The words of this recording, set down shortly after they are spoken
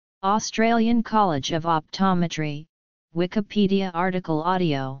Australian College of Optometry, Wikipedia article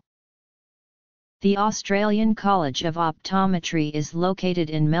audio. The Australian College of Optometry is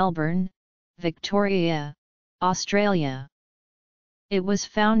located in Melbourne, Victoria, Australia. It was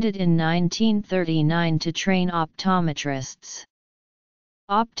founded in 1939 to train optometrists.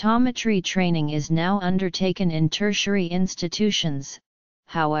 Optometry training is now undertaken in tertiary institutions.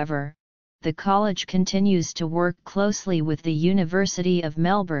 However, the college continues to work closely with the University of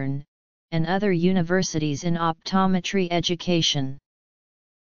Melbourne, and other universities in optometry education.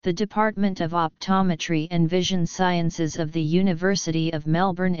 The Department of Optometry and Vision Sciences of the University of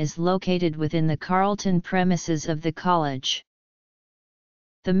Melbourne is located within the Carlton premises of the college.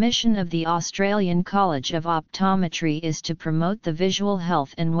 The mission of the Australian College of Optometry is to promote the visual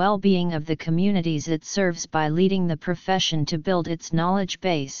health and well-being of the communities it serves by leading the profession to build its knowledge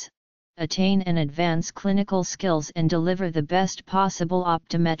base, attain and advance clinical skills and deliver the best possible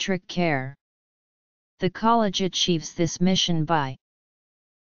optometric care. The college achieves this mission by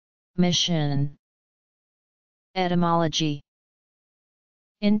Mission. Etymology.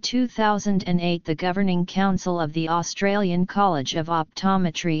 In 2008, the Governing Council of the Australian College of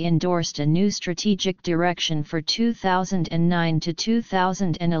Optometry endorsed a new strategic direction for 2009 to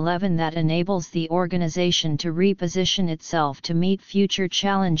 2011 that enables the organisation to reposition itself to meet future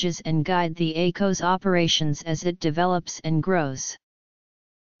challenges and guide the ACO's operations as it develops and grows.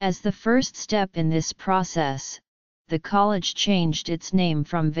 As the first step in this process, the college changed its name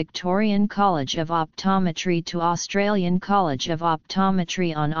from Victorian College of Optometry to Australian College of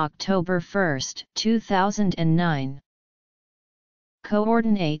Optometry on October 1, 2009.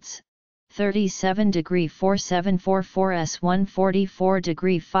 Coordinates: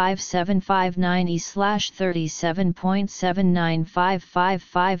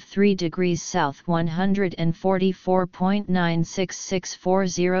 37°4744S144°5759E/37.795553 degrees south,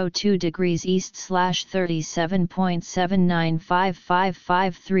 144.966402 degrees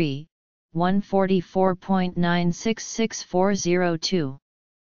east/37.795553, 144.966402.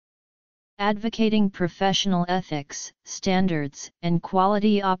 Advocating professional ethics, standards, and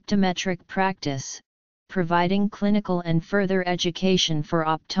quality optometric practice, providing clinical and further education for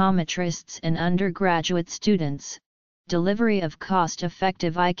optometrists and undergraduate students, delivery of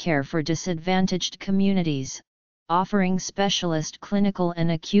cost-effective eye care for disadvantaged communities, offering specialist clinical and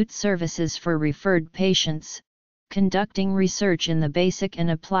acute services for referred patients, conducting research in the basic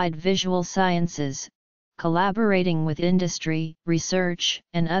and applied visual sciences, collaborating with industry, research,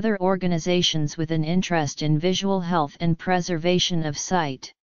 and other organizations with an interest in visual health and preservation of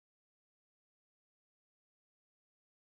sight.